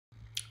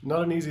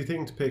Not an easy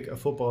thing to pick a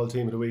football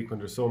team of the week when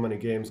there's so many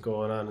games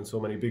going on and so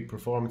many big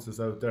performances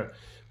out there.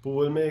 But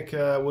we'll make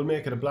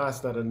it a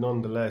blast at it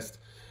nonetheless.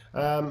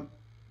 Um,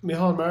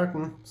 Micheál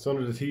Martin, son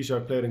of the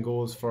Taoiseach, played in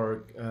goals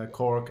for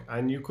Cork,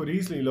 and you could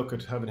easily look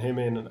at having him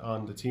in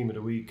on the team of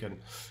the week.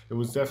 And it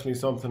was definitely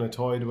something I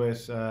toyed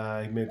with.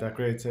 He made that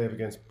great save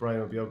against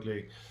Brian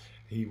O'Biogli.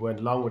 He went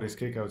long with his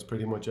kickouts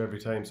pretty much every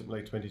time, something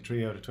like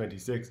 23 out of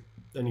 26,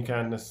 and you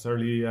can't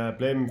necessarily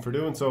blame him for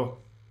doing so.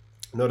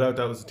 No doubt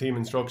that was a team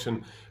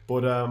instruction,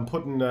 but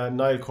putting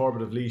Niall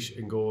Corbett of Laois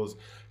in goals,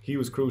 he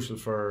was crucial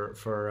for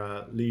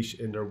Laois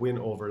in their win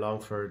over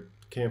Longford.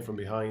 Came from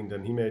behind,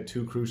 and he made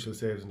two crucial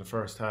saves in the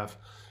first half.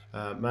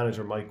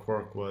 Manager Mike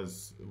Quirk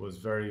was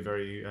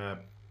very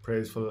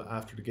praiseful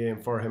after the game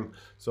for him.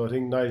 So I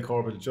think Niall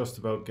Corbett will just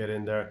about get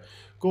in there.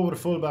 Go with a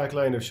full back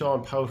line of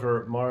Sean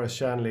Powter, Maurice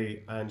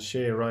Shanley, and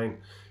Shay Ryan.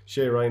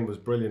 Shay Ryan was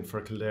brilliant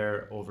for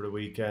Kildare over the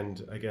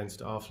weekend against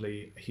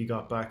Offaly. He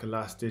got back a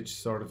last ditch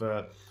sort of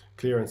a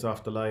clearance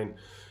off the line,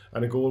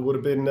 and a goal would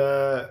have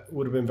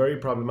been very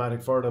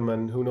problematic for them.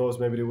 And who knows,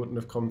 maybe they wouldn't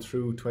have come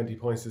through 20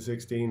 points to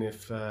 16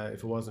 if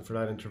it wasn't for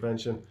that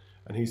intervention.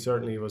 And he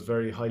certainly was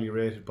very highly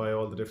rated by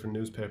all the different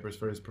newspapers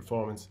for his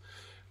performance.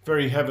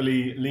 Very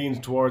heavily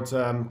leaned towards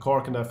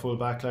Cork in that full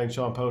back line.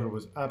 Sean Powter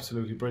was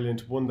absolutely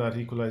brilliant. Won that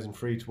equalising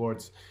free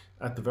towards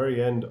at the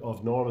very end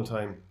of normal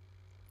time.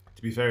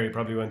 To be fair, he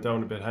probably went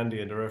down a bit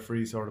handy, and the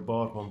referee sort of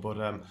bought one.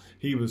 But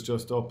he was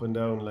just up and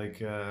down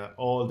like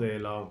all day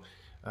long,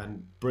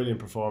 and brilliant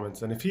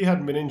performance. And if he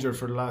hadn't been injured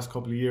for the last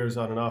couple of years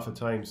on and off at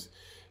times,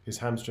 his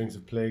hamstrings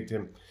have plagued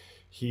him.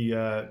 He'd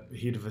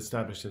have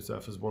established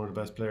himself as one of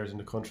the best players in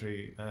the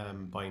country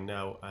by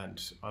now,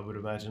 and I would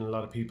imagine a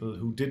lot of people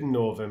who didn't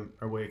know of him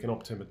are waking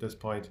up to him at this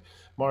point.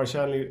 Maurice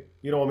Shanley,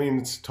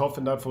 it's tough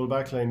in that full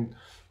back line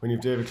when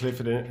you've David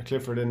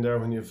Clifford in there,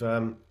 when you've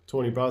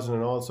Tony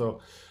Brosnan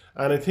also.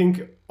 And I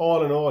think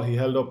all in all he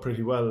held up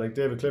pretty well. Like,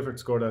 David Clifford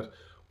scored that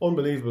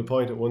unbelievable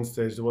point at one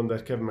stage, the one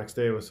that Kevin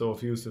McStay was so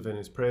effusive in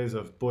his praise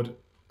of. But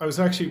I was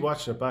actually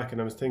watching it back,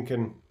 and I was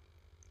thinking,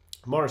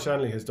 Maurice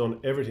Shanley has done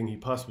everything he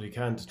possibly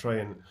can to try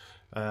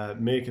and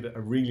make it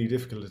a really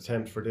difficult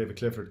attempt for David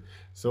Clifford.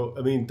 So,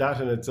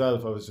 that in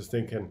itself, I was just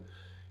thinking,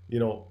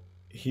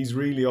 he's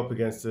really up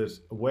against it.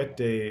 A wet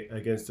day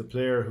against a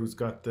player who's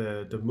got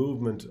the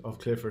movement of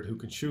Clifford, who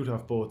can shoot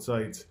off both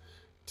sides,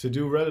 to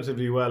do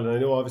relatively well. And I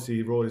know obviously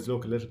he rode his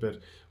luck a little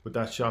bit with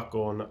that shot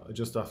going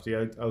just off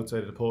the outside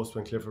of the post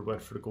when Clifford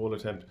went for the goal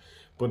attempt.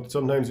 But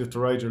sometimes you have to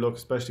ride your luck,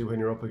 especially when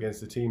you're up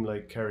against a team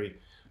like Kerry.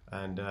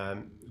 And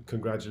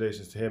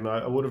congratulations to him.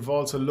 I would have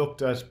also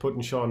looked at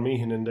putting Sean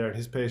Meehan in there.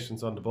 His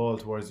patience on the ball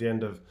towards the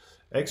end of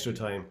extra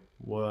time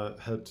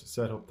helped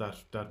set up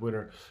that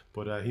winner,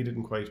 but he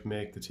didn't quite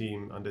make the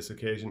team on this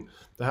occasion.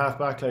 The half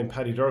back line,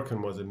 Paddy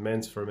Durkin, was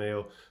immense for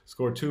Mayo.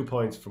 Scored 2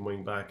 points from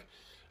wing back,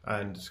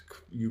 and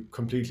you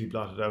completely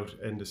blotted out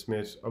Enda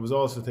Smith. I was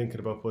also thinking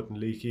about putting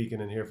Lee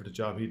Keegan in here for the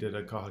job he did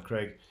at Cathal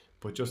Craig,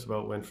 but just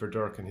about went for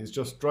Durkin. He's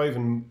just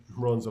driving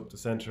runs up the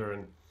centre,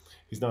 and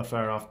he's not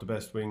far off the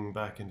best wing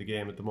back in the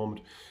game at the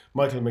moment.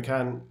 Michael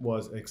McCann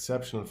was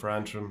exceptional for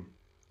Antrim.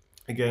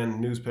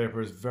 Again,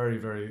 newspapers very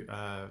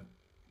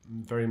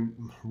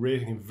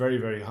rating him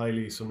very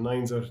highly, some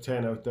 9s out of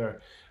 10 out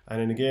there. And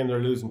in a game they're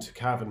losing to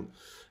Cavan,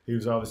 he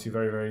was obviously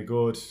very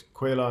good.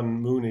 Quaylon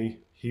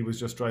Mooney, he was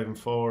just driving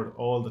forward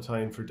all the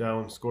time for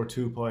down, scored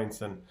 2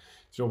 points. And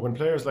when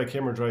players like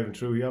him are driving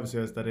through, he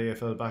obviously has that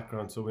AFL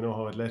background, so we know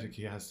how athletic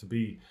he has to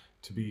be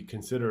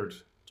considered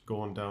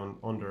going down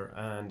under.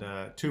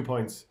 And 2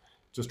 points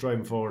just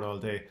driving forward all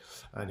day,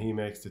 and he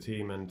makes the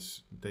team. And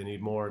they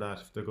need more of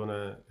that if they're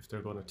gonna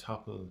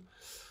topple,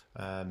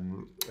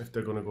 if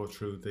they're gonna go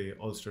through the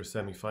Ulster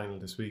semi-final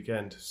this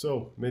weekend.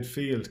 So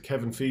midfield,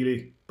 Kevin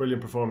Feely,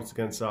 brilliant performance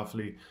against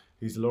Offaly.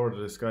 He's the Lord of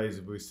the Skies,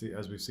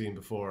 as we've seen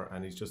before,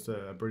 and he's just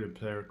a brilliant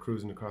player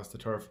cruising across the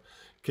turf.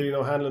 Killian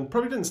O'Hanlon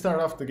probably didn't start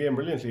off the game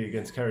brilliantly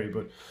against Kerry,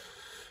 but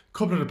a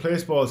couple of the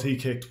place balls he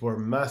kicked were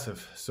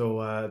massive. So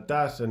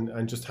that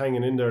and just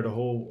hanging in there the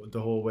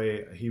whole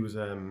way, he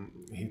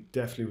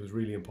definitely was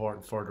really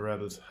important for the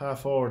Rebels.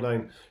 Half forward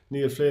line,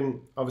 Neil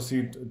Flynn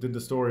obviously did the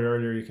story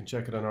earlier. You can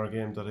check it on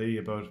ourgame.ie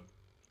about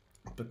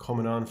the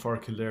coming on for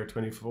Kildare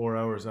 24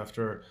 hours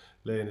after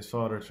laying his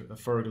father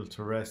Fergal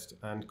to rest,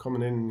 and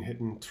coming in and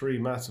hitting 3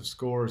 massive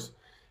scores.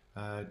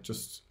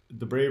 Just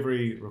the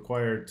bravery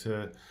required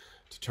to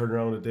turn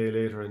around a day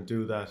later and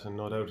do that, and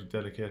no doubt he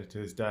dedicated to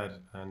his dad,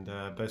 and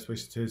best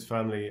wishes to his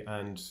family.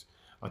 And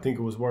I think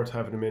it was worth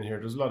having him in here.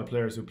 There's a lot of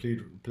players who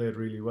played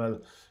really well.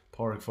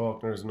 Pádraig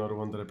Faulkner is another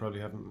one that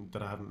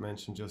I haven't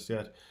mentioned just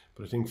yet,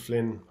 but I think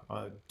Flynn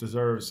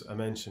deserves a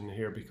mention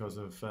here because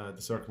of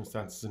the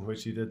circumstances in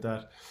which he did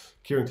that.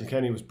 Kieran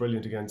Kilkenny was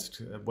brilliant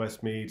against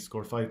Westmeath,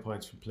 scored 5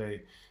 points from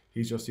play.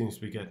 He just seems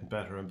to be getting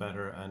better and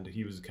better, and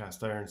he was a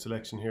cast iron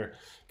selection here.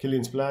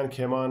 Killian Spillane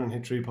came on and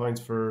hit 3 points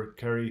for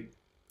Kerry.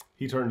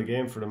 He turned the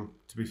game for them,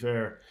 to be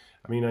fair.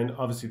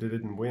 Obviously they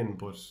didn't win,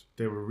 but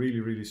they were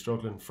really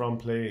struggling from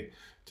play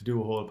to do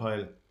a whole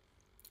pile,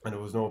 and it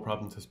was no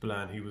problem to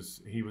Spillane.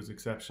 He was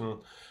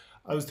exceptional.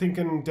 I was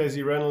thinking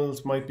Desi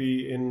Reynolds might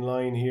be in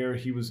line here.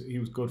 He was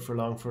good for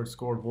Longford,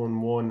 scored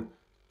 1-1,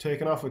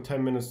 taken off with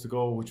 10 minutes to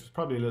go, which was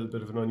probably a little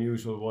bit of an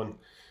unusual one.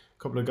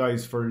 A couple of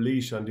guys for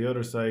Leash on the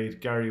other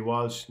side. Gary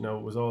Walsh. Now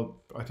it was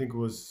all, I think it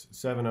was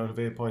 7 out of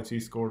 8 points he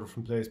scored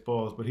from placed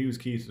balls, but he was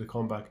key to the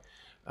comeback,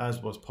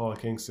 as was Paul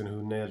Kingston,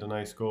 who nailed a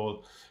nice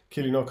goal.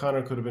 Killian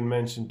O'Connor could have been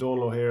mentioned.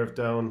 Donal O'Hare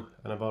down,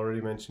 and I've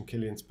already mentioned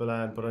Killian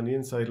Spillane. But on the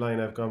inside line,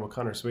 I've gone with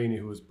Connor Sweeney,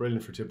 who was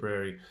brilliant for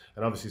Tipperary,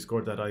 and obviously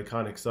scored that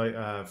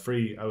iconic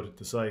free out at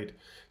the side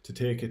to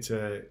take it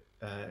to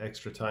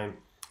extra time.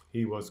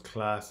 He was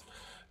class.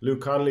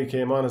 Luke Connolly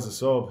came on as a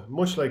sub,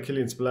 much like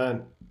Killian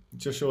Spillane. It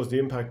just shows the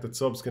impact that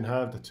subs can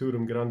have. The two of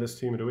them get on this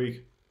team of the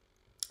week,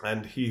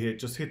 and he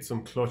just hit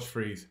some clutch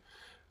frees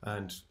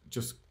and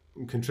just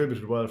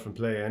contributed well from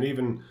play. And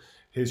even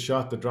his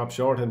shot that dropped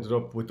short ended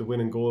up with the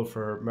winning goal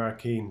for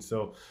Mark Keane.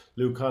 So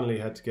Luke Connolly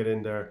had to get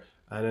in there.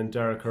 And then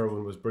Derek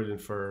Irwin was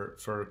brilliant for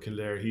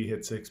Kildare. He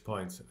hit 6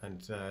 points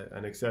and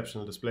an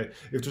exceptional display.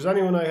 If there's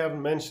anyone I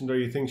haven't mentioned or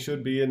you think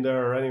should be in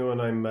there, or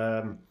anyone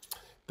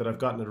that I've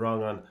gotten it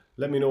wrong on,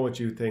 let me know what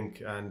you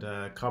think, and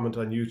comment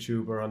on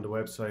YouTube or on the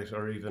website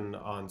or even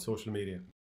on social media.